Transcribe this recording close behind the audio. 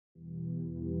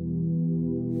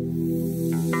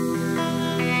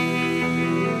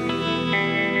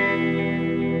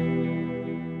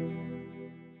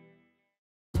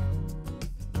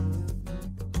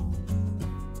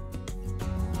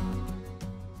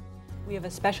We have a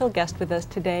special guest with us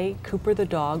today, Cooper the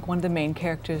dog, one of the main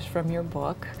characters from your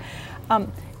book.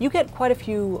 You get quite a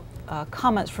few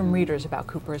comments from readers about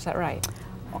Cooper, is that right?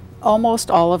 Almost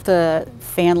all of the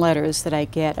fan letters that I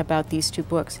get about these two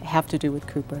books have to do with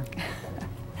Cooper.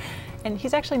 And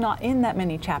he's actually not in that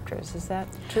many chapters, is that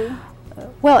true?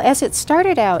 Well, as it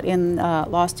started out in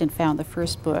Lost and Found, the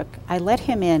first book, I let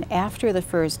him in after the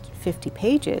first 50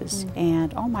 pages,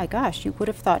 and oh my gosh, you would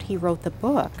have thought he wrote the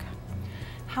book.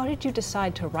 How did you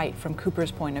decide to write from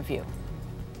Cooper's point of view?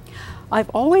 I've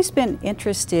always been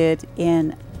interested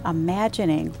in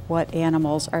imagining what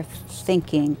animals are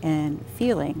thinking and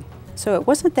feeling, so it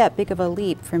wasn't that big of a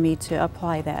leap for me to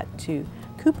apply that to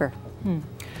Cooper.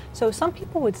 So some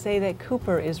people would say that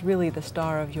Cooper is really the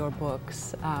star of your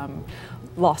books,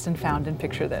 Lost and Found and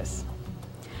Picture This.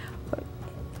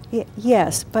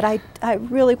 Yes, but I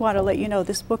really want to let you know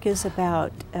this book is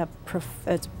about a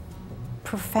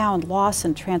profound loss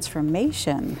and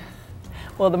transformation.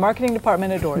 Well, the marketing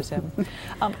department adores him.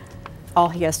 All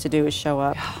he has to do is show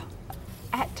up.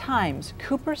 At times,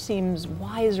 Cooper seems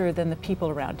wiser than the people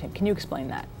around him. Can you explain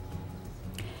that?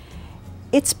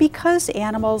 It's because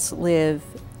animals live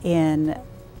in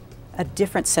a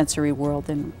different sensory world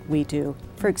than we do.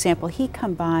 For example, he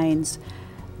combines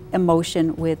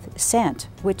emotion with scent,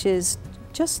 which is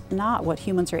just not what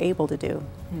humans are able to do.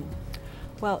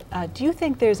 Well, do you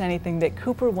think there's anything that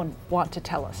Cooper would want to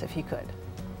tell us if he could?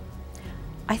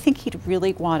 I think he'd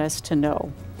really want us to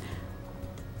know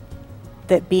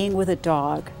that being with a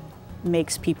dog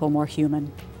makes people more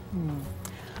human.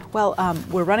 Well,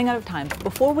 we're running out of time.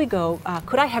 Before we go,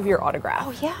 could I have your autograph?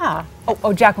 Oh, yeah.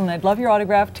 Oh, Jacqueline, I'd love your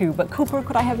autograph too, but Cooper,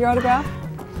 could I have your autograph?